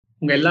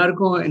உங்க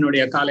எல்லாருக்கும்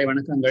என்னுடைய காலை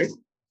வணக்கங்கள்.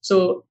 ஸோ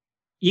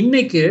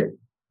இன்னைக்கு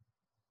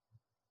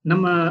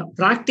நம்ம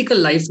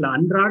பிராக்டிக்கல் லைஃப்ல,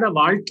 அன்றாட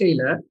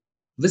வாழ்க்கையில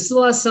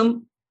விசுவாசம்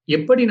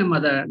எப்படி நம்ம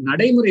அதை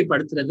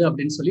நடைமுறைப்படுத்துறது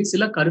அப்படின்னு சொல்லி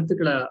சில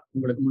கருத்துக்களை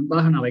உங்களுக்கு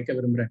முன்பாக நான் வைக்க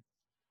விரும்புறேன்.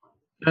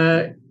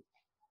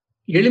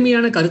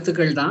 எளிமையான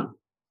கருத்துக்கள் தான்.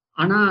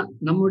 ஆனா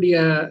நம்முடைய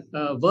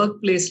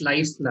ஒர்க் பிளேஸ்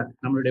லைஃப்ல,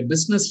 நம்மளுடைய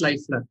பிசினஸ்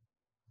லைஃப்ல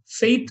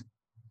ஃபெய்த்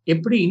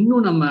எப்படி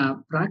இன்னும் நம்ம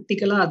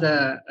பிராக்டிக்கலா அதை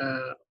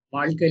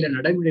வாழ்க்கையில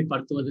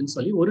நடைமுறைப்படுத்துவதுன்னு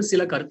சொல்லி ஒரு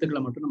சில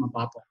கருத்துக்களை மட்டும் நம்ம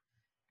பார்ப்போம்.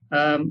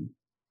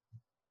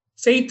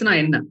 ஃபெய்த்னா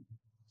என்ன?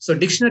 ஸோ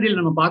டிக்ஷனரியில்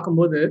நம்ம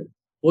பார்க்கும்போது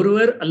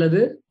ஒருவர் அல்லது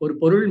ஒரு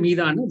பொருள்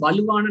மீதான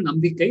வலுவான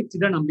நம்பிக்கை,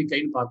 திட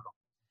நம்பிக்கைன்னு பார்க்கிறோம்.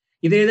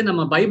 இதே இது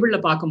நம்ம பைபிள்ல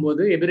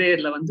பார்க்கும்போது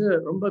எபிரேயர்ல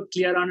ரொம்ப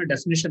கிளியரான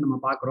டெஃபினிஷன் நம்ம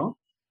பார்க்கிறோம்.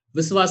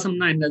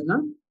 விசுவாசம்னா என்னதுன்னா,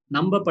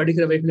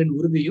 நம்பப்படுகிறவைகளின்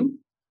உறுதியும்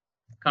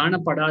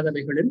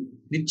காணப்படாதவைகளின்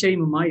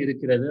நிச்சயமுமாய்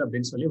இருக்கிறது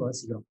அப்படின்னு சொல்லி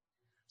வாசிக்கிறோம்.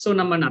 ஸோ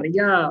நம்ம நிறைய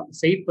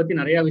ஃபெய்த் பத்தி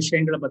நிறைய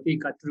விஷயங்களை பத்தி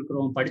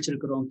கற்றிருக்கிறோம்,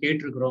 படிச்சிருக்கிறோம்,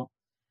 கேட்டிருக்கிறோம்.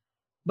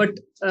 பட்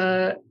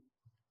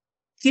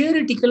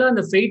தியரிட்டிக்கலா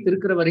அந்த ஃபெய்த்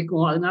இருக்கிற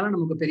வரைக்கும் அதனால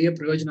நமக்கு பெரிய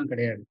பிரயோஜனம்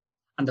கிடையாது.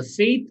 அந்த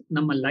ஃபெய்த்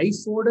நம்ம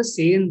லைஃபோட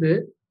சேர்ந்து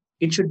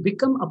it should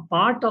become a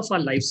part of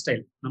our life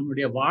style.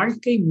 நம்மளுடைய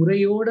வாழ்க்கை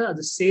முறையோட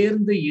அது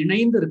சேர்ந்து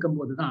இணைந்து இருக்கும்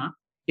போதுதான்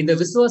இந்த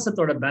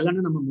விசுவாசத்தோட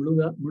பலனை நம்ம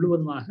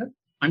முழுவதுமாக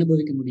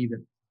அனுபவிக்க முடியுது.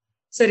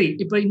 சரி,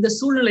 இப்ப இந்த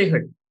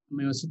சூழ்நிலைகள்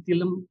நம்ம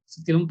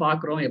சுத்திலும்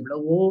பார்க்கிறோம்.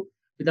 எவ்வளவோ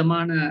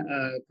விதமான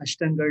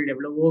கஷ்டங்கள்,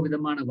 எவ்வளவோ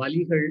விதமான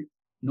வலிகள்,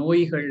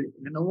 நோய்கள்,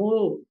 என்னவோ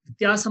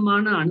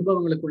வித்தியாசமான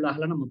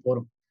அனுபவங்களுக்குள்ளாகலாம் நம்ம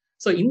போறோம்.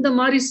 ஸோ இந்த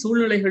மாதிரி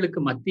சூழ்நிலைகளுக்கு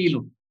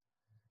மத்தியிலும்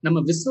நம்ம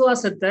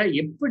விசுவாசத்தை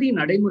எப்படி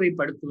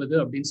நடைமுறைப்படுத்துவது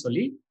அப்படின்னு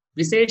சொல்லி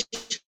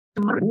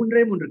விசேஷமா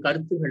 3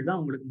 கருத்துகள் தான்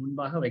உங்களுக்கு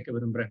முன்பாக வைக்க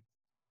விரும்புறேன்.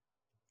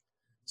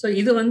 ஸோ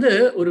இது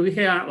ஒரு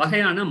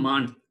வகையான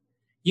மான்,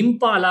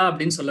 இம்பாலா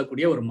அப்படின்னு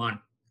சொல்லக்கூடிய ஒரு மான்.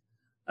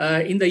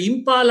 இந்த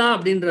இம்பாலா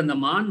அப்படின்ற அந்த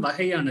மான்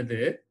வகையானது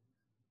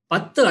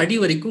 10 அடி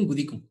வரைக்கும்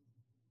குதிக்கும்.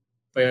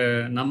 இப்ப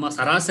நம்ம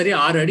சராசரி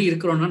 6 அடி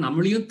இருக்கிறோம்னா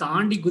நம்மளையும்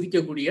தாண்டி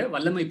குதிக்கக்கூடிய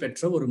வல்லமை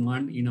பெற்ற ஒரு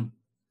மான் இனம்.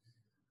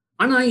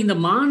 ஆனா இந்த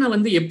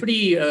மானை எப்படி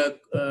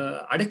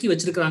அடக்கி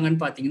வச்சிருக்கிறாங்கன்னு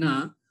பாத்தீங்கன்னா,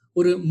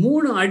 ஒரு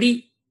 3 அடி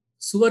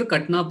சுவர்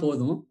கட்டினா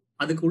போதும்,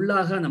 அதுக்கு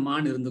உள்ளாக அந்த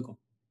மான் இருந்துக்கும்.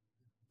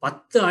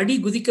 10 அடி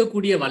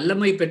குதிக்கக்கூடிய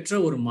வல்லமை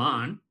பெற்ற ஒரு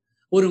மான்,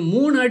 ஒரு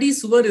 3 அடி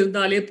சுவர்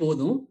இருந்தாலே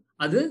போதும்,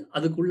 அது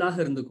அதுக்குள்ளாக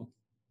இருந்துக்கும்.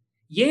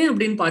 ஏன்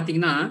அப்படின்னு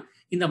பாத்தீங்கன்னா,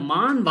 இந்த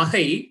மான்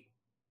வகை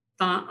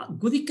தான்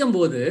குதிக்கும்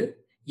போது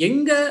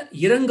எங்க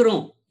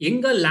இறங்குறோம்,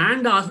 எங்க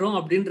லேண்ட் ஆகிறோம்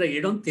அப்படின்ற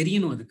இடம்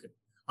தெரியணும் அதுக்கு.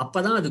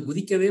 அப்பதான் அது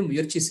குதிக்கவே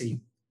முயற்சி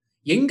செய்யும்.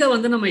 எங்க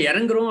நம்ம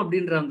இறங்குறோம்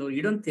அப்படின்ற அந்த ஒரு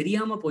இடம்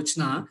தெரியாம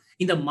போச்சுன்னா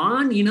இந்த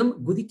மான் இனம்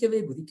குதிக்கவே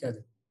குதிக்காது.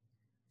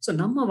 ஸோ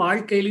நம்ம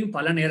வாழ்க்கையிலையும்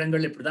பல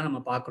நேரங்கள் இப்படிதான்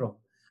நம்ம பார்க்கிறோம்.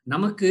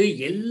 நமக்கு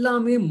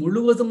எல்லாமே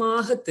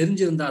முழுவதுமாக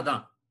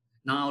தெரிஞ்சிருந்தாதான்,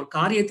 நான் ஒரு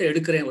காரியத்தை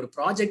எடுக்கிறேன், ஒரு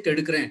ப்ராஜெக்ட்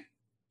எடுக்கிறேன்,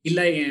 இல்ல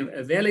என்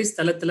வேலை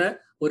ஸ்தலத்துல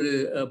ஒரு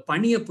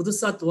பணியை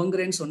புதுசா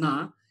துவங்குறேன்னு சொன்னா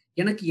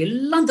எனக்கு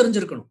எல்லாம்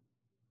தெரிஞ்சிருக்கணும்.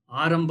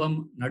 ஆரம்பம்,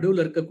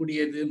 நடுவுல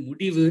இருக்கக்கூடியது,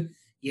 முடிவு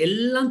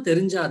எல்லாம்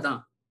தெரிஞ்சாதான்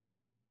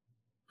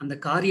அந்த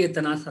காரியத்தை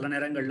நான் சில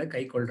நேரங்கள்ல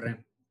கை கொள்றேன்.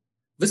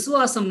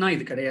 விசுவாசம்னா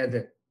இது கிடையாது.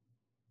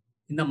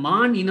 இந்த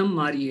மான் இனம்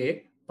மாதிரியே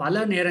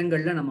பல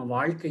நேரங்கள்ல நம்ம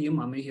வாழ்க்கையும்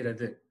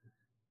அமைகிறது.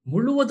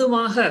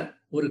 முழுவதுமாக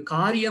ஒரு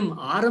காரியம்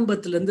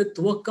ஆரம்பத்திலிருந்து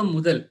துவக்கம்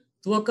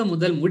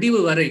முதல்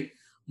முடிவு வரை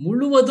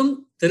முழுவதும்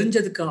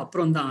தெரிஞ்சதுக்கு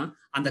அப்புறம் தான்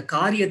அந்த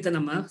காரியத்தை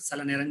நம்ம சில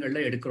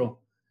நேரங்கள்ல எடுக்கிறோம்.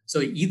 ஸோ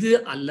இது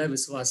அல்ல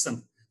விசுவாசம்.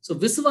 ஸோ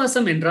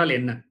விசுவாசம் என்றால்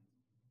என்ன?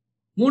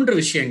 3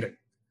 விஷயங்கள்.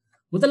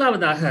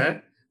 முதலாவதாக,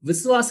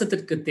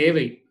 விசுவாசத்திற்கு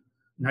தேவை,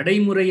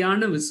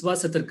 நடைமுறையான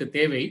விசுவாசத்திற்கு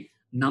தேவை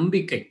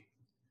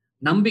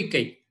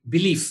நம்பிக்கை,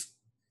 பிலீஃப்.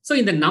 ஸோ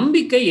இந்த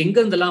நம்பிக்கை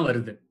எங்கிருந்தெல்லாம்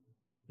வருது?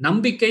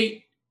 நம்பிக்கை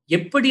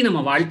எப்படி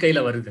நம்ம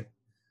வாழ்க்கையில வருது?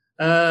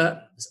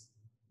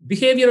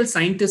 பிஹேவியரல்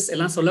சயின்டிஸ்ட்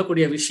எல்லாம்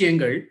சொல்லக்கூடிய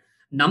விஷயங்கள்,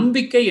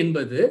 நம்பிக்கை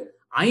என்பது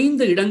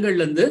 5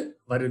 இடங்கள்ல இருந்து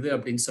வருது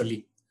அப்படின்னு சொல்லி.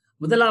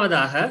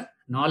 முதலாவதாக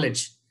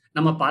நாலேஜ்.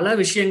 நம்ம பல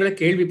விஷயங்களை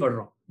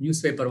கேள்விப்படுறோம்,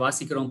 நியூஸ் பேப்பர்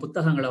வாசிக்கிறோம்,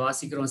 புத்தகங்களை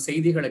வாசிக்கிறோம்,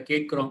 செய்திகளை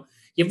கேட்கிறோம்.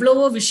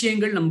 எவ்வளவோ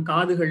விஷயங்கள் நம்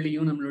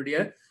காதுகள்லையும் நம்மளுடைய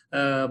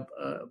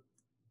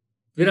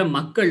பிற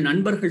மக்கள்,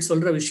 நண்பர்கள்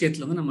சொல்ற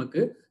விஷயத்துல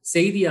நமக்கு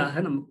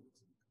செய்தியாக நம்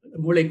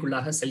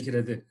மூளைக்குள்ளாக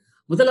செல்கிறது.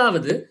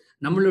 முதலாவது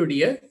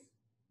நம்மளுடைய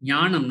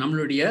ஞானம்,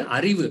 நம்மளுடைய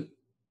அறிவு.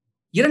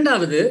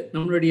 இரண்டாவது,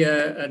 நம்மளுடைய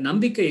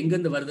நம்பிக்கை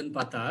எங்கிருந்து வருதுன்னு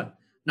பார்த்தா,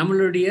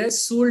 நம்மளுடைய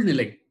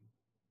சூழ்நிலை,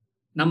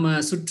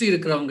 நம்ம சுற்றி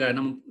இருக்கிறவங்க,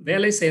 நம்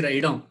வேலை செய்யற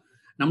இடம்,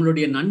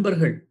 நம்மளுடைய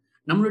நண்பர்கள்,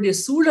 நம்மளுடைய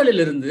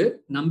சூழலிலிருந்து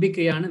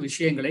நம்பிக்கையான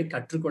விஷயங்களை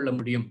கற்றுக்கொள்ள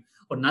முடியும்.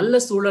 ஒரு நல்ல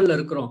சூழல்ல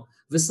இருக்கிறோம்,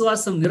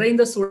 விசுவாசம்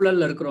நிறைந்த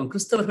சூழல்ல இருக்கிறோம்,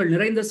 கிறிஸ்தவர்கள்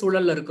நிறைந்த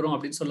சூழல்ல இருக்கிறோம்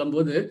அப்படின்னு சொல்லும்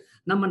போது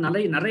நம்ம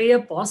நிறைய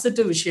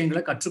பாசிட்டிவ்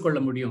விஷயங்களை கற்றுக்கொள்ள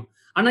முடியும்.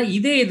 ஆனா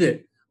இது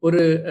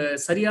ஒரு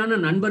சரியான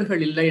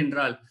நண்பர்கள் இல்லை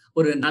என்றால்,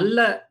 ஒரு நல்ல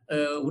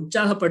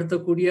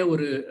உற்சாகப்படுத்தக்கூடிய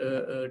ஒரு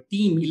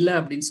டீம் இல்லை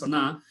அப்படின்னு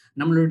சொன்னா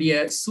நம்மளுடைய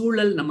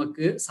சூழல்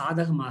நமக்கு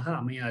சாதகமாக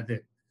அமையாது.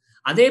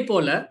 அதே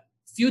போல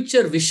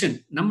ஃபியூச்சர் விஷன்,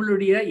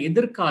 நம்மளுடைய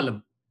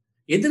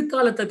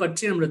எதிர்காலத்தை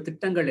பற்றி நம்மளுடைய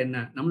திட்டங்கள் என்ன,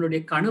 நம்மளுடைய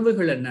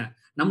கனவுகள் என்ன,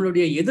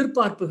 நம்மளுடைய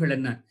எதிர்பார்ப்புகள்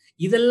என்ன,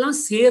 இதெல்லாம்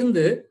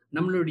சேர்ந்து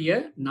நம்மளுடைய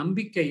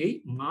நம்பிக்கையை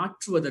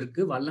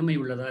மாற்றுவதற்கு வல்லமை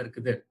உள்ளதா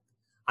இருக்குது.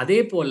 அதே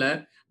போல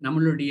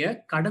நம்மளுடைய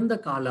கடந்த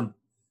காலம்,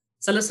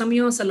 சில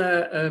சமயம் சில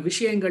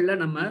விஷயங்கள்ல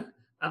நம்ம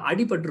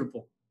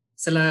அடிபட்டிருப்போம்.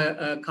 சில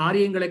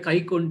காரியங்களை கை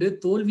கொண்டு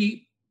தோல்வி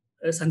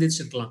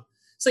சந்திச்சிருக்கலாம்.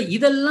 சோ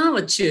இதெல்லாம்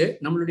வச்சு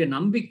நம்மளுடைய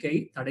நம்பிக்கை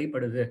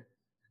தடைப்படுது.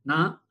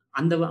 நான்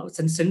அந்த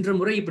சென்ற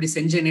முறை இப்படி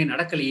செஞ்சேனே,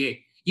 நடக்கலையே,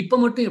 இப்ப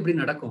மட்டும் எப்படி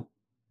நடக்கும்?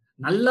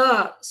 நல்லா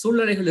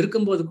சூழ்நிலைகள்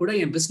இருக்கும்போது கூட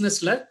என்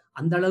பிசினஸ்ல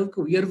அந்த அளவுக்கு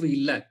உயர்வு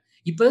இல்லை.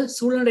 இப்ப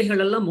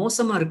சூழ்நிலைகள் எல்லாம்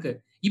மோசமா இருக்கு.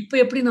 இப்ப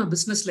எப்படி நான்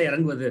பிசினஸ்ல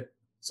இறங்குவது?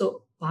 சோ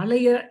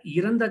பழைய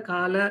இறந்த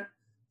கால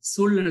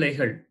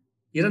சூழ்நிலைகள்,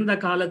 இறந்த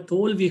கால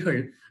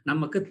தோல்விகள்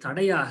நமக்கு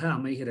தடையாக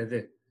அமைகிறது.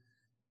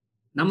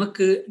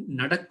 நமக்கு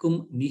நடக்கும்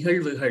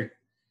நிகழ்வுகள்,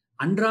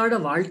 அன்றாட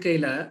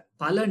வாழ்க்கையில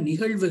பல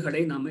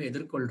நிகழ்வுகளை நாம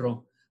எதிர்கொள்றோம்.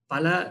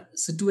 பல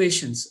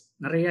சிச்சுவேஷன்ஸ்,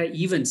 நிறைய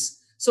ஈவென்ட்ஸ்.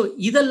 சோ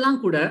இதெல்லாம்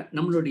கூட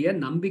நம்மளுடைய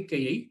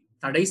நம்பிக்கையை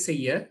தடை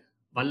செய்ய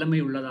வல்லமை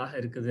உள்ளதாக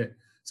இருக்குது.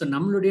 சோ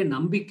நம்மளுடைய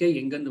நம்பிக்கை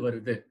எங்கிருந்து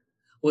வருது?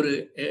 ஒரு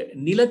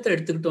நிலத்தை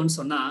எடுத்துக்கிட்டோம்னு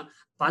சொன்னா,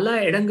 பல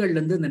இடங்கள்ல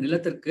இருந்து இந்த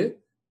நிலத்திற்கு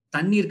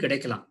தண்ணீர்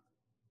கிடைக்கலாம்.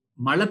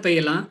 மழை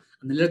பெய்யலாம்,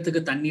 அந்த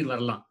நிலத்துக்கு தண்ணீர்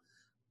வரலாம்.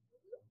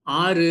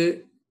 ஆறு,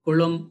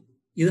 குளம்,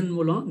 இதன்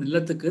மூலம்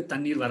நிலத்துக்கு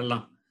தண்ணீர்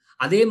வரலாம்.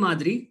 அதே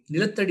மாதிரி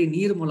நிலத்தடி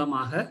நீர்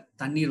மூலமாக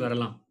தண்ணீர்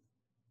வரலாம்.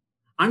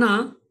 ஆனா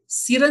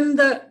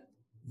சிறந்த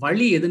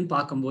வழி எதுன்னு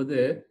பார்க்கும்போது,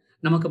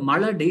 நமக்கு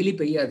மழை டெய்லி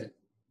பெய்யாது.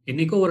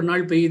 என்னைக்கோ ஒரு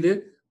நாள் பெய்யுது,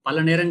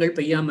 பல நேரங்கள்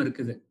பெய்யாம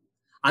இருக்குது.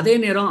 அதே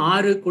நேரம்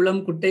ஆறு,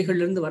 குளம்,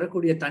 குட்டைகள்ல இருந்து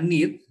வரக்கூடிய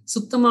தண்ணீர்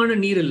சுத்தமான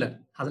நீர் இல்லை.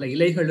 அதுல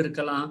இலைகள்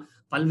இருக்கலாம்,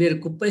 பல்வேறு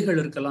குப்பைகள்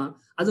இருக்கலாம்.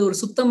 அது ஒரு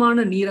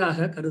சுத்தமான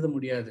நீராக கருத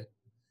முடியாது.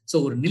 சோ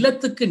ஒரு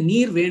நிலத்துக்கு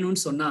நீர்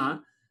வேணும்னு சொன்னா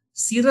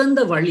சிறந்த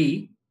வழி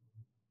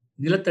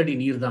நிலத்தடி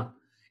நீர் தான்.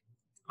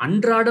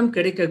 அன்றாடம்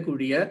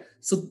கிடைக்கக்கூடிய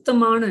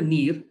சுத்தமான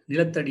நீர்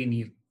நிலத்தடி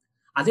நீர்.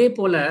 அதே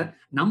போல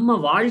நம்ம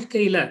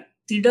வாழ்க்கையில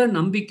திட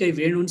நம்பிக்கை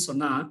வேணும்னு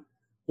சொன்னா,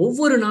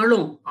 ஒவ்வொரு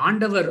நாளும்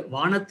ஆண்டவர்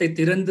வானத்தை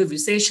திறந்து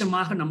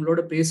விசேஷமாக நம்மளோட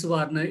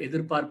பேசுவார்னு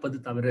எதிர்பார்ப்பது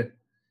தவறு.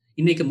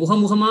 இன்னைக்கு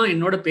முகமுகமா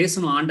என்னோட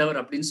பேசணும் ஆண்டவர்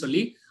அப்படின்னு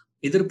சொல்லி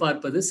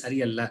எதிர்பார்ப்பது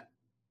சரியல்ல.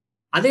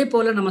 அதே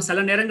போல நம்ம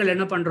சில நேரங்கள்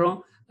என்ன பண்றோம்,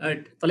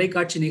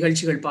 தொலைக்காட்சி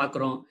நிகழ்ச்சிகள்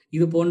பார்க்கிறோம்,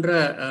 இது போன்ற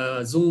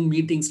ஜூம்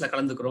மீட்டிங்ஸ்ல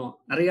கலந்துக்கிறோம்,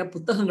 நிறைய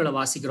புத்தகங்களை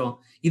வாசிக்கிறோம்.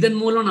 இதன்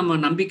மூலம் நம்ம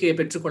நம்பிக்கையை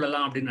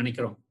பெற்றுக்கொள்ளலாம் அப்படின்னு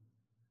நினைக்கிறோம்.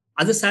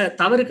 அது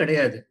தவறு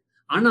கிடையாது.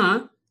 ஆனா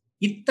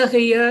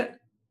இத்தகைய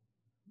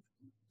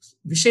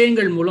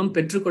விஷயங்கள் மூலம்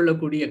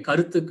பெற்றுக்கொள்ளக்கூடிய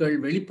கருத்துக்கள்,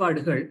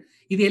 வெளிப்பாடுகள்,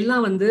 இது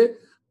எல்லாம்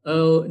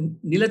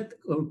நில,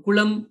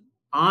 குளம்,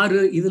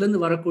 ஆறு, இதுல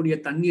இருந்து வரக்கூடிய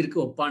தண்ணீருக்கு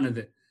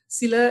ஒப்பானது.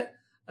 சில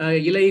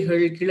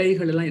இலைகள்,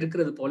 கிளைகள் எல்லாம்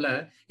இருக்கிறது போல,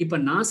 இப்ப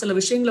நான் சில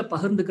விஷயங்களை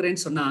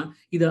பகிர்ந்துக்கிறேன்னு சொன்னா,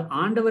 இது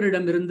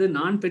ஆண்டவரிடமிருந்து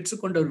நான்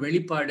பெற்றுக்கொண்ட ஒரு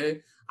வெளிப்பாடு,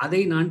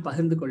 அதை நான்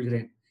பகிர்ந்து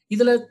கொள்கிறேன்.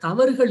 இதுல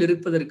தவறுகள்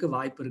இருப்பதற்கு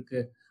வாய்ப்பு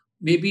இருக்கு.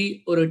 மேபி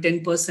ஒரு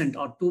 10%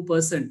 or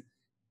 2%,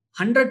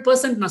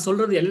 100% நான்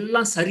சொல்றது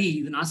எல்லாம் சரி,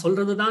 இது நான்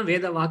சொல்றதுதான்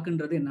வேத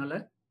வாக்குன்றது என்னால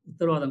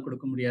உத்தரவாதம்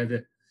கொடுக்க முடியாது.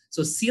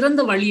 சோ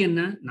சிறந்த வழி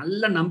என்ன?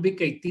 நல்ல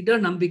நம்பிக்கை, திட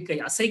நம்பிக்கை,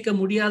 அசைக்க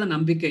முடியாத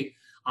நம்பிக்கை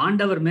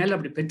ஆண்டவர் மேல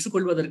அப்படி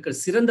பெற்றுக்கொள்வதற்கு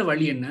சிறந்த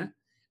வழி என்ன?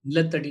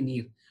 நிலத்தடி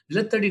நீர்.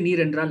 நிலத்தடி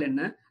நீர் என்றால்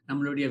என்ன?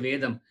 நம்மளுடைய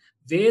வேதம்.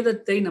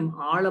 வேதத்தை நம்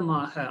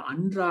ஆழமாக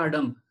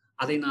அன்றாடம்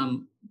அதை நாம்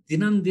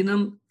தினம்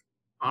தினம்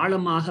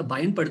ஆழமாக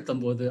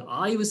பயன்படுத்தும் போது,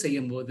 ஆய்வு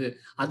செய்யும் போது,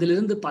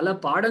 அதிலிருந்து பல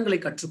பாடங்களை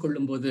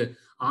கற்றுக்கொள்ளும் போது,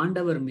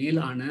 ஆண்டவர்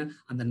மேலான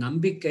அந்த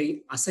நம்பிக்கை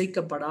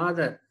அசைக்கப்படாத,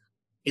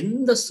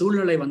 எந்த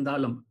சூழ்நிலை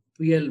வந்தாலும்,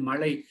 புயல்,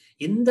 மழை,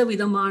 எந்த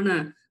விதமான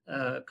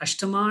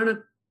கஷ்டமான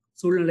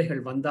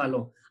சூழ்நிலைகள்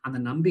வந்தாலும் அந்த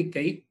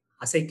நம்பிக்கை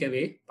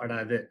அசைக்கவே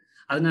படாது.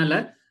 அதனால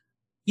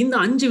இந்த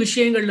 5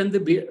 விஷயங்கள்ல இருந்து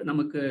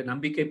நமக்கு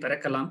நம்பிக்கை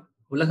பிறக்கலாம்.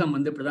 உலகம்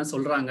இப்படிதான்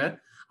சொல்றாங்க.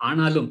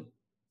 ஆனாலும்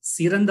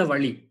சிறந்த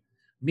வழி,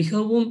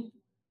 மிகவும்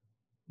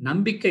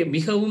நம்பிக்கை,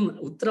 மிகவும்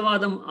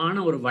உத்தரவாதம் ஆன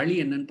ஒரு வழி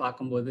என்னன்னு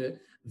பார்க்கும்போது,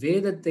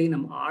 வேதத்தை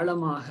நம்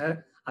ஆழமாக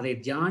அதை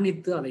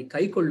தியானித்து அதை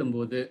கை கொள்ளும்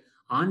போது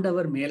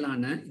ஆண்டவர்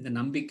மேலான இந்த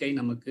நம்பிக்கை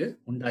நமக்கு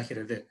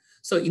உண்டாகிறது.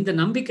 சோ இந்த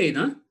நம்பிக்கை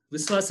தான்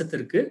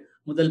விசுவாசத்திற்கு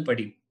முதல்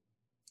படி.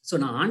 சோ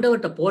நான்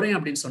ஆண்டவர்கிட்ட போறேன்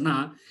அப்படின்னு சொன்னா,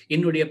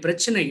 என்னுடைய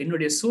பிரச்சனை,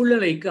 என்னுடைய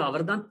சூழ்நிலைக்கு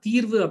அவர் தான்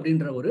தீர்வு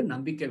அப்படின்ற ஒரு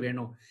நம்பிக்கை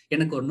வேணும்.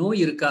 எனக்கு ஒரு நோய்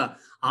இருக்கா,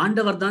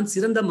 ஆண்டவர் தான்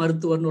சிறந்த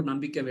மருத்துவர்னு ஒரு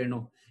நம்பிக்கை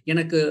வேணும்.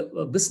 எனக்கு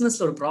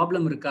பிசினஸ்ல ஒரு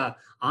ப்ராப்ளம் இருக்கா,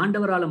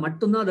 ஆண்டவரால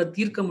மட்டும்தான் அதை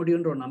தீர்க்க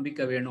முடியும்ன்ற ஒரு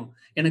நம்பிக்கை வேணும்.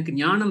 எனக்கு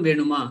ஞானம்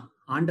வேணுமா,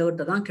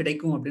 ஆண்டவர்கிட்ட தான்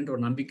கிடைக்கும் அப்படின்ற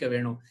ஒரு நம்பிக்கை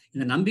வேணும்.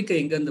 இந்த நம்பிக்கை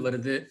எங்க இருந்து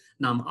வருது?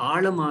 நாம்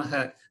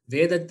ஆழமாக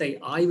வேதத்தை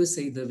ஆய்வு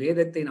செய்து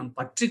வேதத்தை நாம்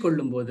பற்றி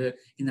கொள்ளும் போது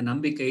இந்த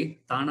நம்பிக்கை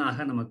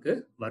தானாக நமக்கு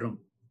வரும்.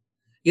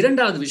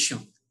 இரண்டாவது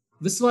விஷயம்,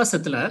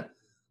 விசுவாசத்துல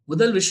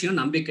முதல் விஷயம்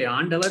நம்பிக்கை.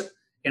 ஆண்டவர்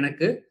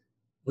எனக்கு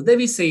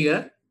உதவி செய்ய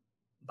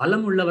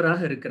பலம்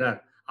உள்ளவராக இருக்கிறார்,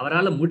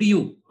 அவரால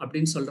முடியும்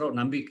அப்படின்னு சொல்ற ஒரு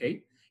நம்பிக்கை.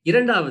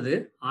 இரண்டாவது,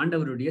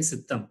 ஆண்டவருடைய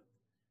சித்தம்.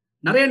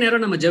 நிறைய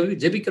நேரம் நம்ம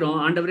ஜெபிக்கிறோம்,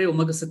 ஆண்டவரே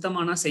உமக்கு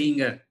சித்தமானா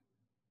செய்யுங்க.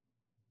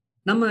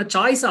 நம்ம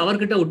சாய்ஸ்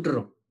அவர்கிட்ட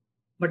விட்டுறோம்.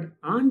 பட்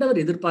ஆண்டவர்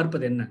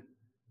எதிர்பார்ப்பது என்ன?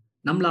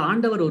 நம்மள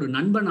ஆண்டவர் ஒரு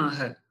நண்பனாக,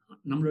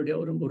 நம்மளுடைய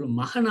ஒரு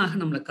மகனாக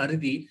நம்மளை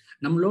கருதி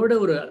நம்மளோட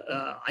ஒரு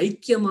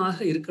ஐக்கியமாக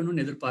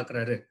இருக்கணும்னு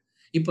எதிர்பார்க்கிறாரு.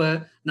 இப்ப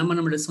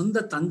நம்மளுடைய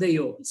சொந்த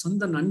தந்தையோ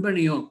சொந்த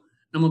நண்பனையோ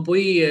நம்ம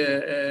போய்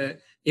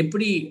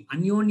எப்படி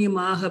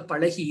அந்யோன்யமாக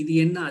பழகி இது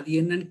என்ன அது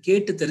என்னன்னு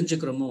கேட்டு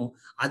தெரிஞ்சுக்கிறோமோ,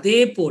 அதே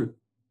போல்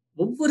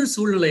ஒவ்வொரு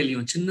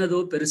சூழ்நிலையிலையும் சின்னதோ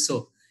பெருசோ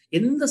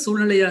எந்த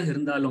சூழ்நிலையாக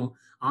இருந்தாலும்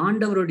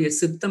ஆண்டவருடைய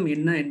சித்தம்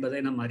என்ன என்பதை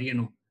நம்ம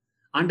அறியணும்.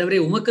 ஆண்டவரே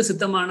உமக்கு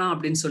சித்தமானா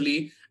அப்படின்னு சொல்லி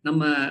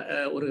நம்ம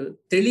ஒரு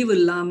தெளிவு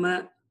இல்லாம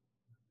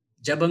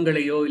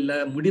ஜபங்களையோ இல்ல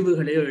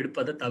முடிவுகளையோ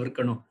எடுப்பதை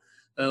தவிர்க்கணும்.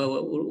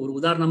 ஒரு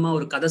உதாரணமா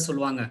ஒரு கதை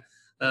சொல்லுவாங்க.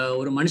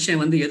 ஒரு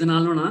மனுஷன் வந்து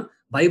எதுனாலும் நான்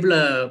பைபிளை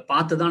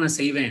பார்த்துதான் நான்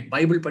செய்வேன்,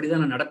 பைபிள்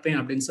படிதான் நான் நடப்பேன்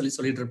அப்படின்னு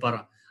சொல்லிட்டு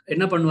இருப்பாராம்.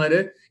 என்ன பண்ணுவாரு,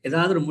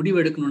 ஏதாவது ஒரு முடிவு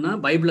எடுக்கணும்னா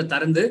பைபிளை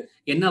திறந்து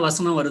என்ன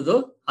வசனம் வருதோ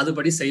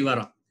அதுபடி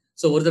செய்வாராம்.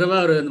 சோ ஒரு தடவை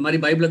அவர் இந்த மாதிரி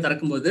பைபிளை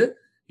திறக்கும்போது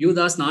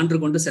யூதாஸ் 4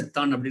 கொண்டு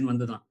செத்தான் அப்படின்னு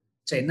வந்துதான்.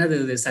 என்னது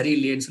இது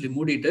சரியில்லையேன்னு சொல்லி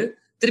மூடிட்டு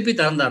திருப்பி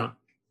திறந்தாராம்.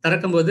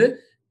 திறக்கும்போது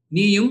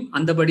நீயும்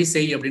அந்தபடி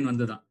செய் அப்படின்னு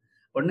வந்துதான்.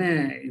 உடனே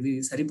இது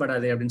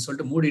சரிப்படாதே அப்படின்னு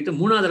சொல்லிட்டு மூடிட்டு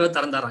 3ஆவது தடவை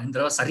திறந்தாராம். இந்த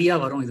தடவை சரியா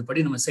வரும், இது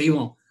படி நம்ம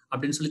செய்வோம்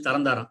அப்படின்னு சொல்லி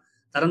திறந்தாராம்.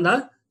 திறந்தா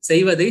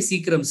செய்வதை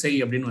சீக்கிரம் செய்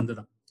அப்படின்னு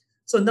வந்துதான்.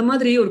 சோ இந்த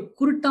மாதிரி ஒரு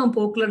குருட்டாம்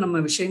போக்குல நம்ம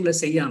விஷயங்களை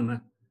செய்யாம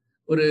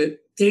ஒரு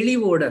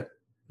தெளிவோட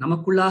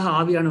நமக்குள்ளாக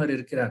ஆவியானவர்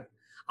இருக்கிறார்.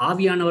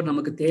 ஆவியானவர்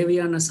நமக்கு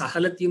தேவையான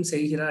சகலத்தையும்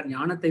செய்கிறார்,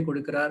 ஞானத்தை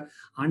கொடுக்கிறார்,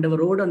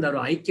 ஆண்டவரோடு அந்த ஒரு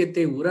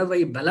ஐக்கியத்தை உறவை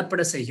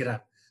பலப்பட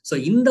செய்கிறார். சோ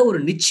இந்த ஒரு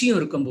நிச்சயம்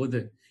இருக்கும்போது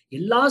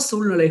எல்லா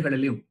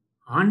சூழ்நிலைகளிலும்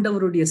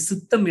ஆண்டவருடைய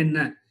சித்தம் என்ன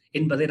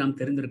என்பதை நாம்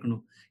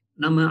தெரிந்திருக்கணும்.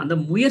 நம்ம அந்த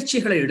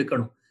முயற்சிகளை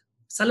எடுக்கணும்.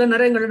 சில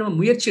நேரங்களில் நம்ம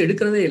முயற்சி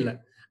எடுக்கிறதே இல்லை.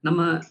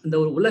 நம்ம இந்த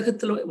ஒரு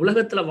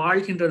உலகத்துல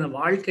வாழ்கின்ற அந்த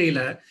வாழ்க்கையில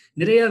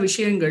நிறைய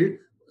விஷயங்கள்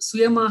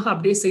சுயமாக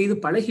அப்படியே செய்து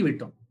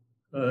பழகிவிட்டோம்.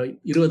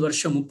 20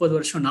 வருஷம் 30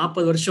 வருஷம்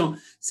 40 வருஷம்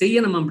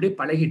செய்ய நம்ம அப்படியே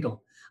பழகிட்டோம்.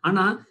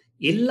 ஆனா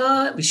எல்லா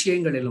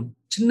விஷயங்களிலும்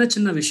சின்ன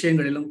சின்ன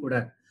விஷயங்களிலும் கூட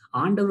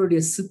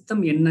ஆண்டவருடைய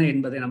சித்தம் என்ன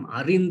என்பதை நாம்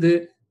அறிந்து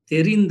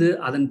தெரிந்து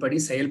அதன்படி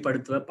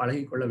செயல்படுத்த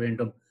பழகி கொள்ள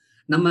வேண்டும்.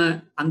 நம்ம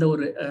அந்த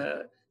ஒரு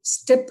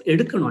ஸ்டெப்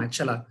எடுக்கணும்.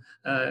 ஆக்சுவலா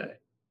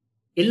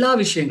எல்லா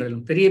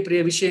விஷயங்களிலும் பெரிய பெரிய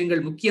விஷயங்கள்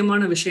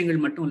முக்கியமான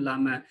விஷயங்கள் மட்டும்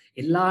இல்லாம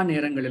எல்லா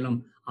நேரங்களிலும்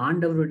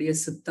ஆண்டவருடைய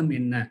சித்தம்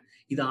என்ன,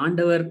 இது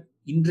ஆண்டவர்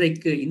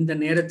இன்றைக்கு இந்த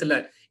நேரத்துல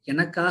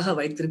எனக்காக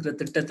வைத்திருக்கிற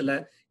திட்டத்துல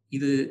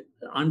இது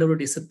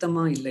ஆண்டவருடைய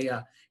சித்தமா இல்லையா,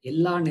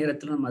 எல்லா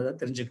நேரத்திலும் நம்ம அதை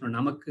தெரிஞ்சுக்கணும்.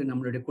 நமக்கு,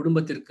 நம்மளுடைய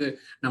குடும்பத்திற்கு,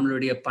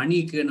 நம்மளுடைய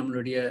பணிக்கு,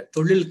 நம்மளுடைய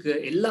தொழிலுக்கு,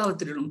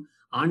 எல்லாவற்றிலும்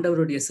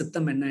ஆண்டவருடைய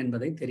சித்தம் என்ன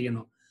என்பதை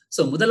தெரியணும்.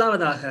 சோ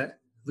முதலாவதாக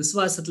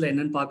விசுவாசத்துல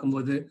என்னன்னு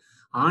பார்க்கும்போது,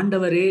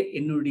 ஆண்டவரே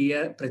என்னுடைய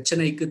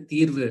பிரச்சனைக்கு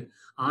தீர்வு,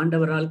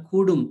 ஆண்டவரால்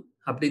கூடும்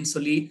அப்படின்னு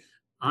சொல்லி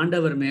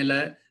ஆண்டவர் மேல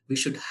we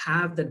should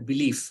have that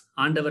belief,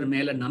 ஆண்டவர்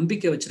மேல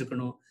நம்பிக்கை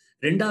வச்சிருக்கணும்.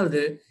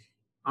 2வது,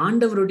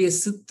 ஆண்டவருடைய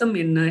சித்தம்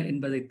என்ன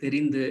என்பதை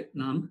தெரிந்து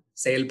நாம்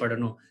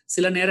செயல்படணும்.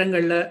 சில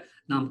நேரங்கள்ல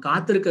நாம்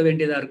காத்திருக்க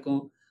வேண்டியதா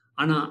இருக்கும்.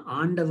 ஆனா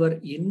ஆண்டவர்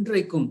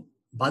என்றைக்கும்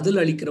பதில்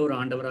அளிக்கிற ஒரு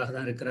ஆண்டவராக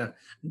தான் இருக்கிறார்.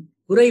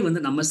 குறை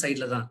வந்து நம்ம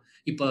சைட்ல தான்.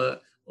 இப்ப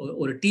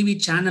ஒரு டிவி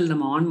சேனல்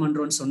நம்ம ஆன்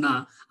பண்றோம்னு சொன்னா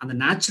அந்த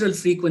நேச்சுரல்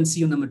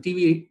ஃப்ரீக்வன்சியும் நம்ம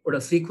டிவியோட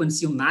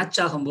ஃப்ரீக்வன்சியும் மேட்ச்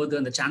ஆகும்போது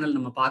அந்த சேனல்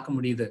நம்ம பார்க்க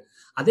முடியுது.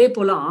 அதே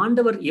போல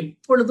ஆண்டவர்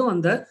எப்பொழுதும்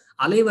அந்த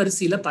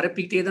அலைவரிசையில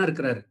பரப்பிக்கிட்டே தான்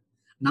இருக்கிறாரு.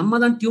 நம்ம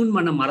தான் டியூன்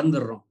பண்ண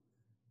மறந்துடுறோம்.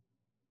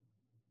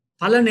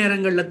 பல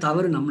நேரங்கள்ல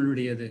தவறு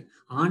நம்மளுடையது.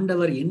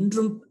 ஆண்டவர்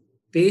என்றும்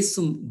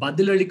பேசும்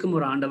பதிலளிக்கும்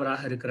ஒரு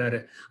ஆண்டவராக இருக்கிறாரு.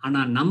 ஆனா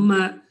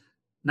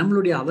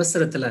நம்மளுடைய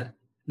அவசரத்துல,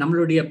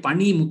 நம்மளுடைய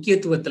பணி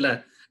முக்கியத்துவத்துல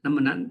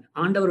நம்ம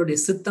ஆண்டவருடைய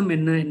சித்தம்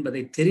என்ன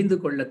என்பதை தெரிந்து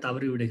கொள்ள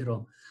தவறி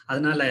விடுகிறோம்.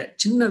 அதனால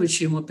சின்ன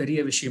விஷயமோ பெரிய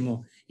விஷயமோ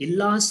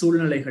எல்லா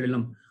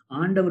சூழ்நிலைகளிலும்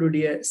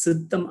ஆண்டவருடைய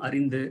சித்தம்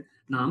அறிந்து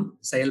நாம்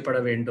செயல்பட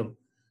வேண்டும்.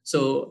 சோ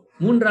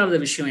 3வது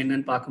விஷயம்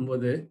என்னன்னு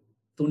பார்க்கும்போது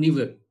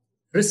துணிவு,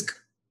 ரிஸ்க்.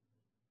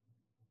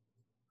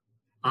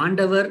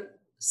 ஆண்டவர்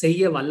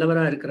செய்ய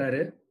வல்லவரா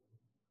இருக்கிறாரு.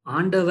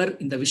 ஆண்டவர்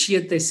இந்த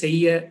விஷயத்தை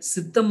செய்ய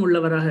சித்தம்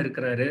உள்ளவராக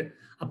இருக்கிறாரு.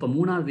 அப்ப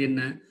 3வது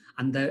என்ன,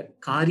 அந்த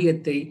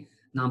காரியத்தை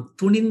நாம்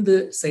துணிந்து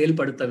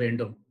செயல்படுத்த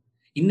வேண்டும்.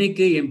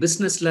 இன்னைக்கு என்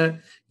பிசினஸ்ல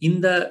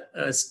இந்த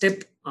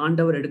ஸ்டெப்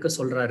ஆண்டவர் எடுக்க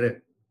சொல்றாரு,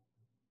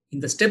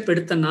 இந்த ஸ்டெப்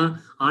எடுத்தனா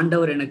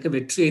ஆண்டவர் எனக்கு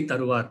வெற்றியை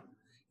தருவார்,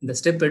 இந்த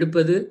ஸ்டெப்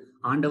எடுப்பது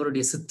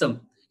ஆண்டவருடைய சித்தம்.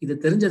 இது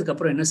தெரிஞ்சதுக்கு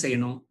அப்புறம் என்ன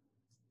செய்யணும்,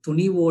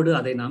 துணிவோடு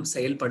அதை நாம்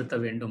செயல்படுத்த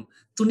வேண்டும்,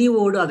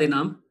 துணிவோடு அதை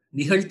நாம்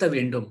நிகழ்த்த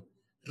வேண்டும்.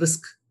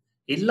 ரிஸ்க்,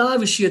 எல்லா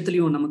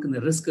விஷயத்திலையும் நமக்கு இந்த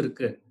ரிஸ்க்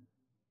இருக்கு.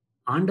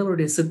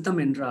 ஆண்டவருடைய சித்தம்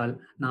என்றால்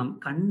நாம்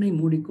கண்ணை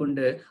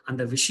மூடிக்கொண்டு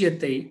அந்த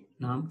விஷயத்தை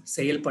நாம்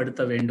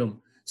செயல்படுத்த வேண்டும்.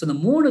 ஸோ இந்த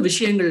 3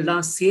 விஷயங்கள்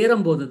தான்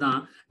சேரும் போதுதான்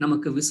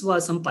நமக்கு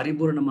விசுவாசம்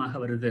பரிபூர்ணமாக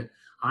வருது.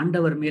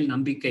 ஆண்டவர் மேல்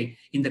நம்பிக்கை,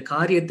 இந்த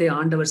காரியத்தை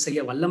ஆண்டவர்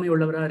செய்ய வல்லமை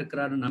உள்ளவராக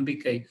இருக்கிறார்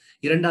நம்பிக்கை.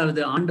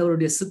 2வது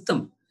ஆண்டவருடைய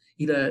சித்தம்,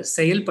 இதை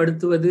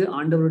செயல்படுத்துவது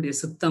ஆண்டவருடைய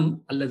சித்தம்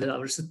அல்லது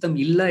அவர் சித்தம்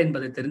இல்லை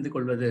என்பதை தெரிந்து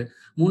கொள்வது.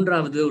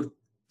 3வது ஒரு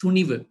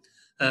துணிவு.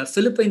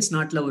 பிலிப்பைன்ஸ்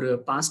நாட்டுல ஒரு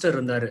பாஸ்டர்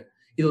இருந்தாரு.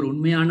 இது ஒரு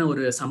உண்மையான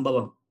ஒரு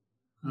சம்பவம்.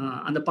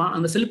 அந்த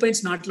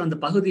பிலிப்பைன்ஸ் நாட்டுல அந்த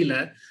பகுதியில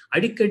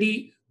அடிக்கடி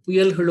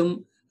புயல்களும்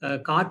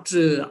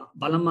காற்று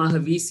பலமாக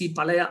வீசி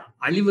பல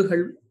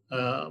அழிவுகள்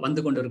வந்து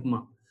கொண்டு இருக்குமா.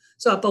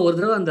 ஸோ அப்ப ஒரு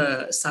தடவை அந்த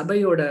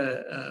சபையோட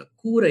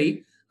கூரை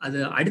அது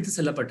அடித்து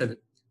செல்லப்பட்டது.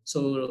 ஸோ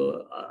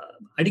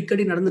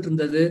அடிக்கடி நடந்துட்டு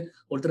இருந்தது.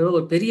 ஒரு தடவை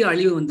ஒரு பெரிய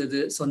அழிவு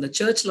வந்தது. ஸோ அந்த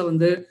சர்ச்ல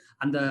வந்து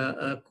அந்த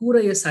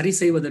கூரையை சரி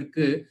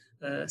செய்வதற்கு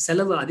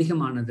செலவு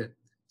அதிகமானது.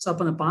 ஸோ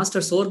அப்ப அந்த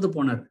பாஸ்டர் சோர்ந்து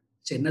போனார்.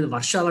 என்னது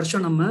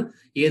வருஷம் நம்ம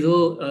ஏதோ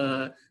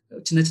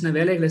சின்ன சின்ன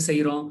வேலைகளை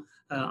செய்யறோம்,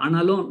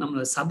 ஆனாலும்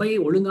நம்ம சபை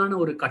ஒழுங்கான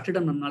ஒரு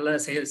கட்டிடம் நம்மளால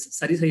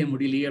சரி செய்ய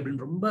முடியலையே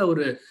அப்படின்னு ரொம்ப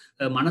ஒரு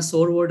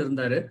மனசோர்வோடு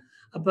இருந்தாரு.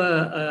 அப்ப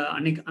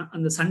அன்னைக்கு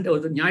அந்த சண்டே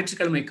ஒரு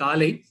ஞாயிற்றுக்கிழமை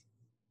காலை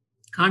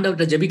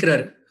ஆண்டவர்கிட்ட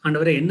ஜெபிக்கிறாரு.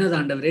 ஆண்டவரே, என்னது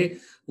ஆண்டவரே,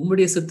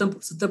 உம்முடைய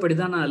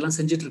சித்தப்படிதான் நான் எல்லாம்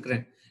செஞ்சுட்டு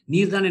இருக்கிறேன்.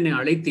 நீர் தான் என்னை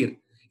அழைத்தீர்,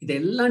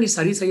 இதெல்லாம் நீ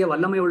சரி செய்ய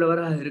வல்லமை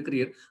உள்ளவராக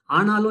இருக்கிறீர்.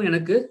 ஆனாலும்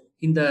எனக்கு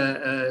இந்த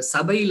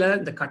சபையில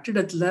இந்த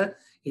கட்டிடத்துல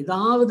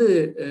ஏதாவது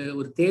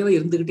ஒரு தேவை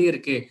இருந்துகிட்டே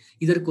இருக்கு,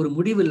 இதற்கு ஒரு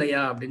முடிவு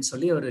இல்லையா அப்படின்னு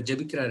சொல்லி அவர்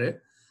ஜெபிக்கிறாரு.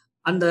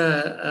 அந்த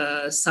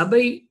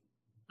சபை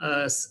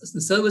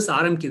சர்வீஸ்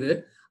ஆரம்பிக்குது.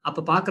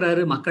 அப்ப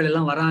பாக்குறாரு, மக்கள்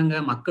எல்லாம் வராங்க,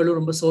 மக்களும்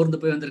ரொம்ப சோர்ந்து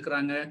போய்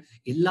வந்திருக்கிறாங்க.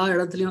 எல்லா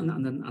இடத்துலயும்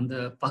அந்த அந்த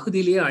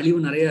பகுதியிலேயே அழிவு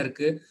நிறைய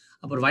இருக்கு.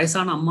 அப்புறம்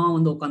வயசான அம்மா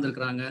வந்து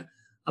உட்கார்ந்துருக்கிறாங்க.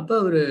 அப்ப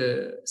அவரு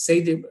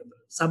செய்தி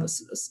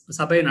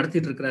சபையை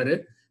நடத்திட்டு இருக்கிறாரு.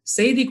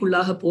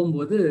 செய்திக்குள்ளாக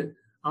போகும்போது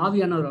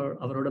ஆவியானவர்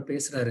அவரோட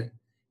பேசுறாரு,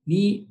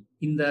 நீ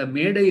இந்த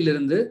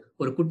மேடையிலிருந்து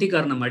ஒரு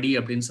குட்டிக்காரனை மடி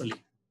அப்படின்னு சொல்லி.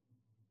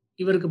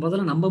 இவருக்கு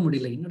முதல்ல நம்ப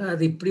முடியல, என்னடா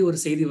அது இப்படி ஒரு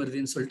செய்தி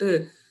வருதுன்னு சொல்லிட்டு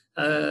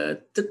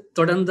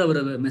தொடர்ந்து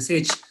அவர்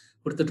மெசேஜ்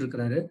கொடுத்துட்டு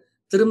இருக்கிறாரு.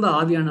 திரும்ப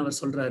ஆவியானவர்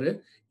சொல்றாரு,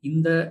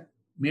 இந்த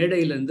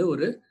மேடையிலிருந்து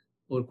ஒரு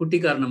ஒரு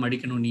குட்டிக்காரனை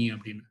மடிக்கணும் நீ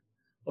அப்படின்னு.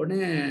 உடனே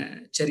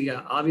சரியா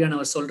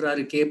ஆவியானவர்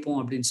சொல்றாரு கேட்போம்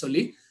அப்படின்னு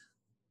சொல்லி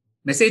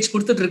மெசேஜ்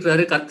கொடுத்துட்டு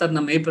இருக்கிறாரு. கர்த்தர்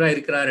நம்ம மேய்ப்பரா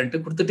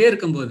இருக்கிறாருன்ட்டு கொடுத்துட்டே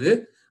இருக்கும்போது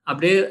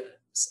அப்படியே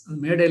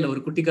மேடையில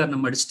ஒரு குட்டிக்காரனை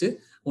மடிச்சுட்டு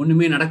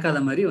ஒண்ணுமே நடக்காத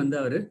மாதிரி வந்து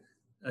அவரு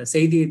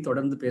செய்தியை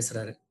தொடர்ந்து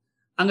பேசுறாரு.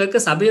 அங்க இருக்க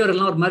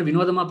சபையோரெல்லாம் ஒரு மாதிரி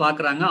வினோதமா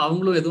பாக்குறாங்க.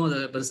 அவங்களும் எதுவும் அதை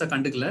பெருசா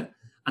கண்டுக்கல.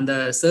 அந்த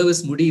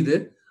சர்வீஸ் முடியுது.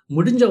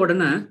 முடிஞ்ச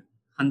உடனே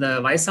அந்த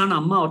வயசான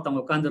அம்மா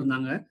ஒருத்தவங்க உட்கார்ந்து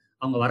இருந்தாங்க,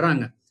 அவங்க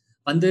வர்றாங்க.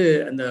 வந்து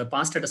அந்த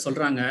பாஸ்டர்ட்ட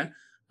சொல்றாங்க,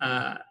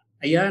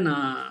 ஐயா,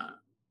 நான்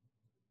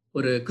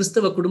ஒரு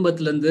கிறிஸ்தவ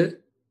குடும்பத்துல இருந்து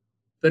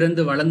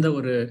பிறந்து வளர்ந்த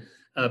ஒரு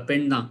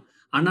பெண் தான்.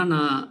 ஆனா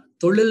நான்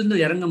தொழில்னு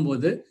இறங்கும்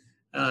போது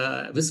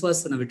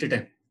விசுவாசத்தை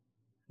விட்டுட்டேன்.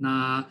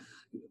 நான்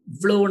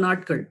இவ்வளவு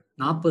நாட்கள்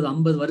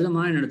 40-50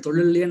 வருடமா என்னோட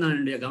தொழிலையே நான்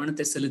என்னுடைய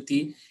கவனத்தை செலுத்தி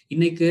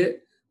இன்னைக்கு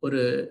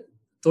ஒரு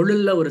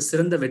தொழில்ல ஒரு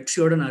சிறந்த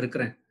வெற்றியோட நான்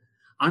இருக்கிறேன்.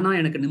 ஆனா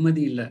எனக்கு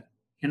நிம்மதி இல்லை,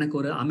 எனக்கு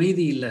ஒரு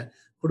அமைதி இல்லை.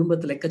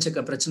 குடும்பத்துல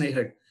எக்கச்சக்க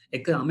பிரச்சனைகள்,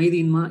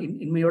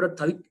 இன்மையோட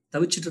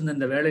தவிச்சிட்டு இருந்த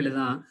இந்த வேலையில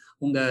தான்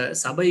உங்க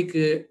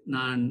சபைக்கு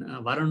நான்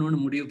வரணும்னு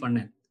முடிவு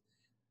பண்ணேன்.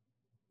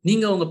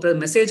 நீங்க உங்க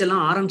மெசேஜ்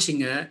எல்லாம்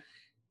ஆரம்பிச்சீங்க,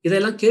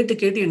 இதெல்லாம் கேட்டு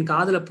கேட்டு என்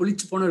காதுல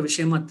புளிச்சு போன ஒரு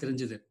விஷயமா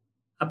தெரிஞ்சுது.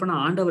 அப்ப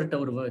நான் ஆண்டவர்கிட்ட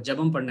ஒரு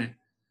ஜெபம் பண்ணேன்.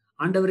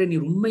 ஆண்டவரே,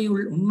 நீர்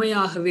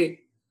உண்மையாகவே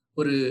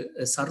ஒரு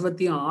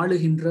சர்வத்தையும்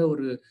ஆளுகின்ற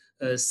ஒரு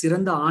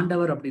சிறந்த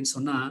ஆண்டவர் அப்படின்னு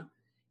சொன்னா,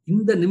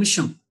 இந்த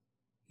நிமிஷம்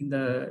இந்த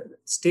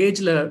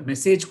ஸ்டேஜ்ல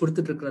மெசேஜ்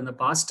கொடுத்துட்டு இருக்கிற அந்த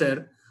பாஸ்டர்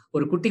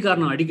ஒரு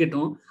குட்டிக்காரனை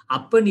அடிக்கட்டும்,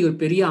 அப்ப நீ ஒரு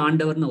பெரிய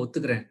ஆண்டவர் நான்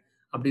ஒத்துக்கிறேன்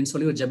அப்படின்னு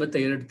சொல்லி ஒரு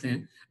ஜெபத்தை எடுத்தேன்.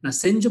 நான்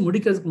செஞ்சு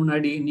முடிக்கிறதுக்கு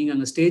முன்னாடி நீங்க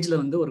அங்க ஸ்டேஜ்ல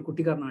வந்து ஒரு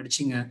குட்டிக்காரனை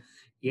அடிச்சிங்க.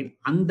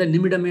 அந்த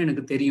நிமிடமே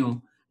எனக்கு தெரியும்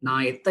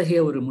நான் எத்தகைய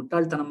ஒரு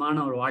முட்டாள்தனமான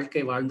ஒரு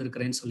வாழ்க்கை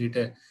வாழ்ந்திருக்கிறேன்னு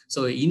சொல்லிட்டு.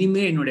 ஸோ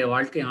இனிமே என்னுடைய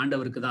வாழ்க்கை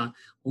ஆண்டவருக்கு தான்.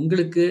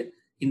 உங்களுக்கு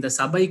இந்த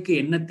சபைக்கு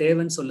என்ன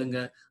தேவைன்னு சொல்லுங்க,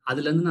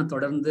 அதுல இருந்து நான்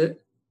தொடர்ந்து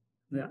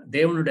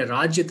தேவனுடைய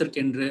ராஜ்யத்திற்கு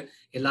என்று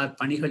எல்லா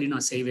பணிகளையும்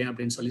நான் செய்வேன்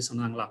அப்படின்னு சொல்லி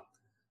சொன்னாங்களாம்.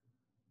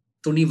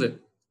 துணிவு.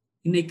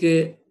 இன்னைக்கு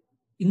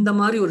இந்த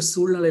மாதிரி ஒரு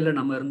சூழ்நிலையில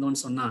நம்ம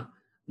இருந்தோம்னு சொன்னா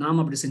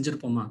நாம் அப்படி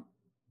செஞ்சிருப்போமா?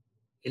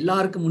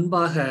 எல்லாருக்கும்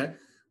முன்பாக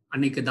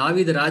அன்னைக்கு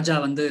தாவீது ராஜா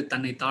வந்து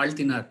தன்னை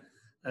தாழ்த்தினார்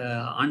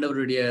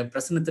ஆண்டவருடைய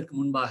பிரசன்னத்திற்கு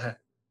முன்பாக.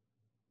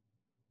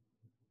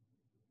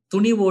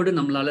 துணிவோடு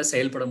நம்மளால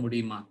செயல்பட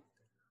முடியுமா?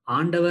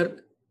 ஆண்டவர்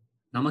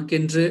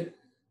நமக்கென்று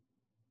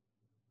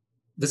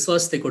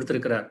விசுவாசத்தை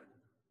கொடுத்திருக்கிறார்,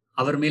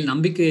 அவர் மேல்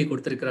நம்பிக்கையை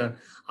கொடுத்திருக்கிறார்.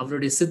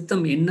 அவருடைய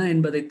சித்தம் என்ன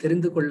என்பதை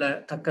தெரிந்து கொள்ள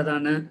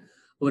தக்கதான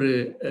ஒரு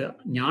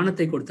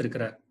ஞானத்தை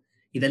கொடுத்திருக்கிறார்.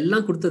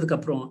 இதெல்லாம் கொடுத்ததுக்கு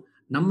அப்புறம்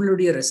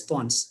நம்மளுடைய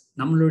ரெஸ்பான்ஸ்,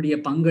 நம்மளுடைய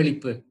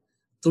பங்களிப்பு,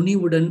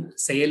 துணிவுடன்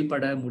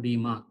செயல்பட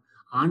முடியுமா?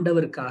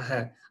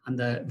 ஆண்டவருக்காக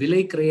அந்த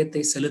விலை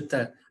கிரயத்தை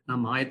செலுத்த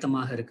நாம்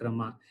ஆயத்தமாக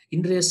இருக்கிறோமா?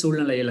 இன்றைய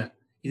சூழ்நிலையில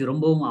இது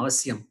ரொம்பவும்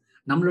அவசியம்.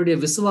 நம்மளுடைய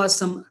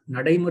விசுவாசம்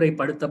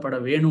நடைமுறைப்படுத்தப்பட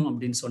வேணும்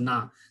அப்படின்னு சொன்னா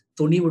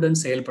துணிவுடன்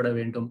செயல்பட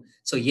வேண்டும்.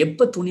 சோ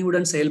எப்ப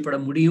துணிவுடன் செயல்பட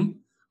முடியும்?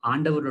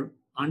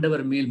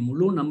 ஆண்டவர் மேல்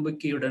முழு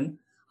நம்பிக்கையுடன்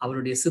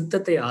அவருடைய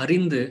சித்தத்தை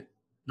அறிந்து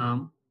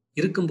நாம்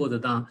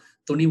இருக்கும்போதுதான்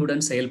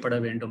துணிவுடன் செயல்பட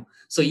வேண்டும்.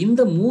 சோ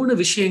இந்த 3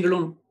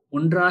 விஷயங்களும்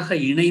ஒன்றாக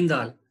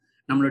இணைந்தால்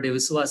நம்மளுடைய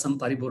விசுவாசம்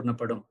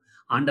பரிபூர்ணப்படும்.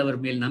 ஆண்டவர்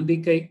மேல்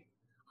நம்பிக்கை,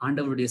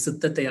 ஆண்டவருடைய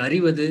சித்தத்தை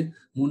அறிவது,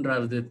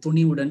 மூன்றாவது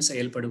துணிவுடன்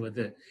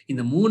செயல்படுவது.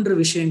 இந்த 3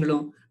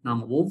 விஷயங்களும்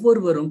நாம்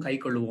ஒவ்வொருவரும் கை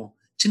கொள்ளுவோம்.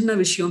 சின்ன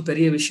விஷயம்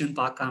பெரிய விஷயம்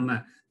பார்க்காம,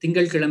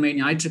 திங்கட்கிழமை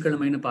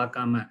ஞாயிற்றுக்கிழமைன்னு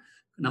பார்க்காம,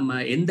 நம்ம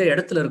எந்த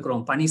இடத்துல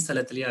இருக்கிறோம், பணி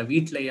ஸ்தலத்திலயா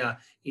வீட்லயா,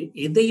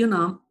 எதையும்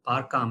நாம்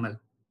பார்க்காமல்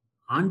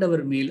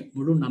ஆண்டவர் மேல்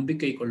முழு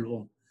நம்பிக்கை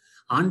கொள்வோம்.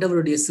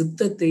 ஆண்டவருடைய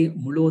சித்தத்தை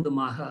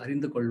முழுவதுமாக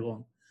அறிந்து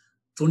கொள்வோம்.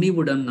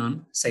 துணிவுடன் நாம்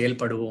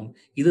செயல்படுவோம்.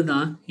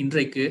 இதுதான்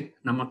இன்றைக்கு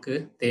நமக்கு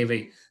தேவை.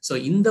 சோ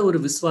இந்த ஒரு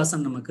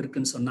விசுவாசம் நமக்கு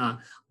இருக்குன்னு சொன்னா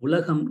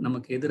உலகம்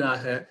நமக்கு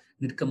எதிராக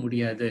நிற்க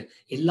முடியாது.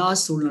 எல்லா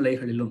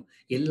சூழ்நிலைகளிலும்,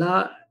 எல்லா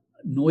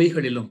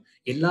நோய்களிலும்,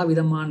 எல்லா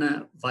விதமான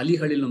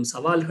வலிகளிலும்,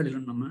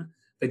 சவால்களிலும் நம்ம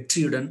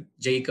வெற்றியுடன்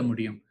ஜெயிக்க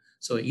முடியும்.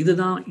 சோ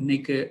இதுதான்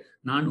இன்னைக்கு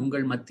நான்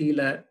உங்கள்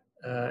மத்தியில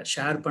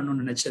ஷேர்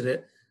பண்ணணும்னு நினைச்சது.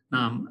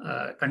 நாம்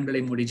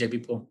கண்களை மூடி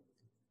ஜெபிப்போம்.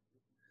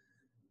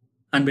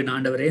 அன்பின்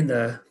ஆண்டவரே, இந்த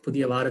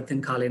புதிய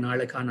வாரத்தின் காலை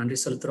நாளுக்காக நன்றி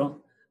செலுத்துறோம்.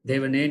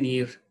 தேவனே,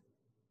 நீர்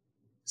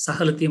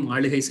சகலத்தையும்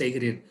ஆளுகை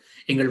செய்கிறீர்.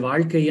 எங்கள்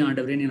வாழ்க்கையை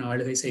ஆண்டவரே நீர்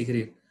ஆளுகை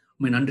செய்கிறீர்.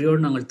 உண்மை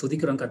நன்றியோடு நாங்கள்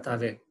துதிக்கிறோம்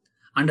கர்த்தாவே.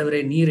 ஆண்டவரே,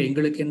 நீர்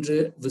எங்களுக்கென்று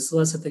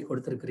விசுவாசத்தை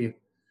கொடுத்திருக்கிறீர்.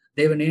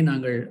 தேவனே,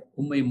 நாங்கள்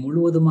உம்மை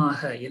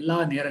முழுவதுமாக எல்லா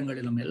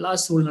நேரங்களிலும் எல்லா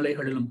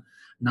சூழ்நிலைகளிலும்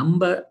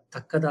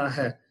நம்பத்தக்கதாக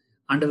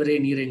ஆண்டவரே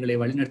நீர் எங்களை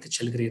வழிநடத்தி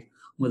செல்கிறீர்.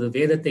 உமது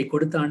வேதத்தை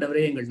கொடுத்த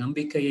ஆண்டவரே, எங்கள்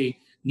நம்பிக்கையை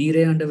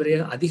நீரே ஆண்டவரே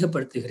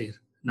அதிகப்படுத்துகிறீர்.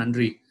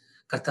 நன்றி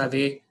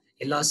கர்த்தாவே.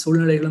 எல்லா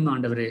சூழ்நிலைகளும்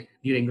ஆண்டவரே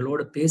நீர்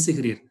எங்களோடு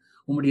பேசுகிறீர்.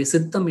 உம்முடைய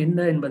சித்தம் என்ன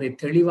என்பதை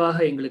தெளிவாக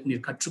எங்களுக்கு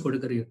நீர் கற்றுக்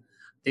கொடுக்கிறீர்.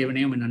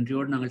 தேவனே, உம்மை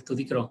நன்றியோடு நாங்கள்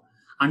துதிக்கிறோம்.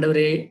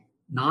 ஆண்டவரே,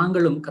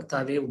 நாங்களும்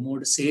கர்த்தாவே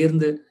உம்மோடு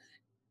சேர்ந்து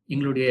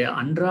எங்களுடைய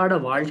அன்றாட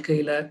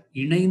வாழ்க்கையில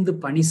இணைந்து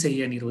பணி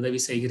செய்ய நீர் உதவி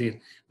செய்கிறீர்.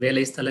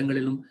 வேலை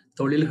ஸ்தலங்களிலும்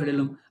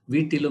தொழில்களிலும்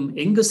வீட்டிலும்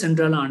எங்கு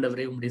சென்றாலும்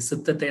ஆண்டவரே உம்முடைய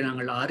சித்தத்தை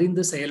நாங்கள்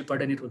அறிந்து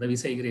செயல்பட நீர் உதவி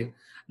செய்கிறீர்.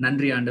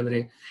 நன்றி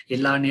ஆண்டவரே.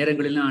 எல்லா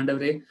நேரங்களிலும்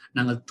ஆண்டவரே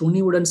நாங்கள்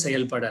துணிவுடன்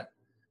செயல்பட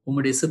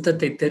உம்முடைய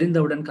சித்தத்தை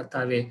தெரிந்தவுடன்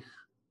கர்த்தாவே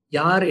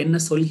யார் என்ன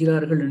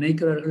சொல்கிறார்கள்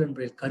நினைக்கிறார்கள்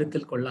என்பதை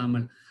கருத்தில்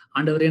கொள்ளாமல்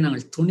ஆண்டவரே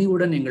நாங்கள்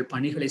துணிவுடன் எங்கள்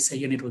பணிகளை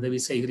செய்ய நீர் உதவி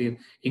செய்கிறீர்.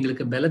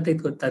 எங்களுக்கு பலத்தை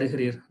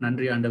தருகிறீர்.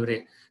 நன்றி ஆண்டவரே.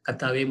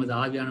 கர்த்தாவே, உமது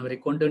ஆவியானவரை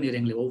கொண்டு நீர்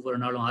எங்களை ஒவ்வொரு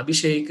நாளும்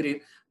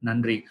அபிஷேகிக்கிறீர்.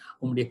 நன்றி.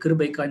 உம்முடைய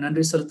கிருபைக்காய்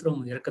நன்றி செலுத்துறோம்.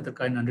 உமது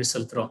இரக்கத்திற்காய் நன்றி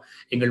செலுத்துறோம்.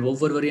 எங்கள்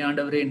ஒவ்வொருவரையும்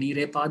ஆண்டவரே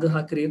நீரே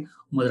பாதுகாக்கிறீர்.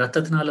 உமது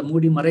ரத்தத்தினால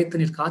மூடி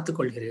மறைத்து நீர் காத்துக்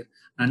கொள்கிறீர்.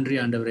 நன்றி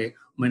ஆண்டவரே.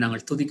 உம்மை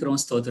நாங்கள் துதிக்கிறோம்,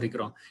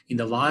 ஸ்தோத்திரிக்கிறோம்.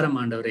 இந்த வாரம்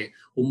ஆண்டவரே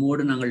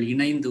உம்மோடு நாங்கள்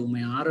இணைந்து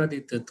உம்மை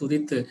ஆராதித்து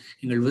துதித்து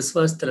எங்கள்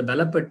விசுவாசத்துல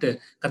பலப்பட்டு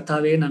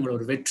கர்த்தாவே நாங்கள்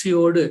ஒரு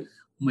வெற்றியோடு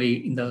உம்மை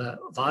இந்த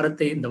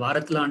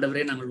வாரத்துல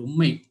ஆண்டவரே நாங்கள்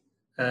உம்மை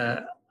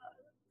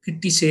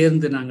கிட்டி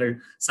சேர்ந்து நாங்கள்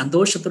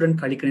சந்தோஷத்துடன்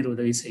கழிக்க நீர்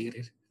உதவி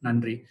செய்கிறீர்.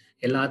 நன்றி.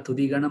 எல்லா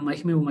துதி கன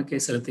மகிமை உமக்கே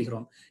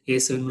செலுத்துகிறோம்.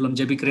 இயேசுவின் மூலம்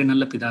ஜெபிக்கிறேன்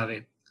நல்ல பிதாவே.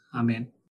 ஆமென்.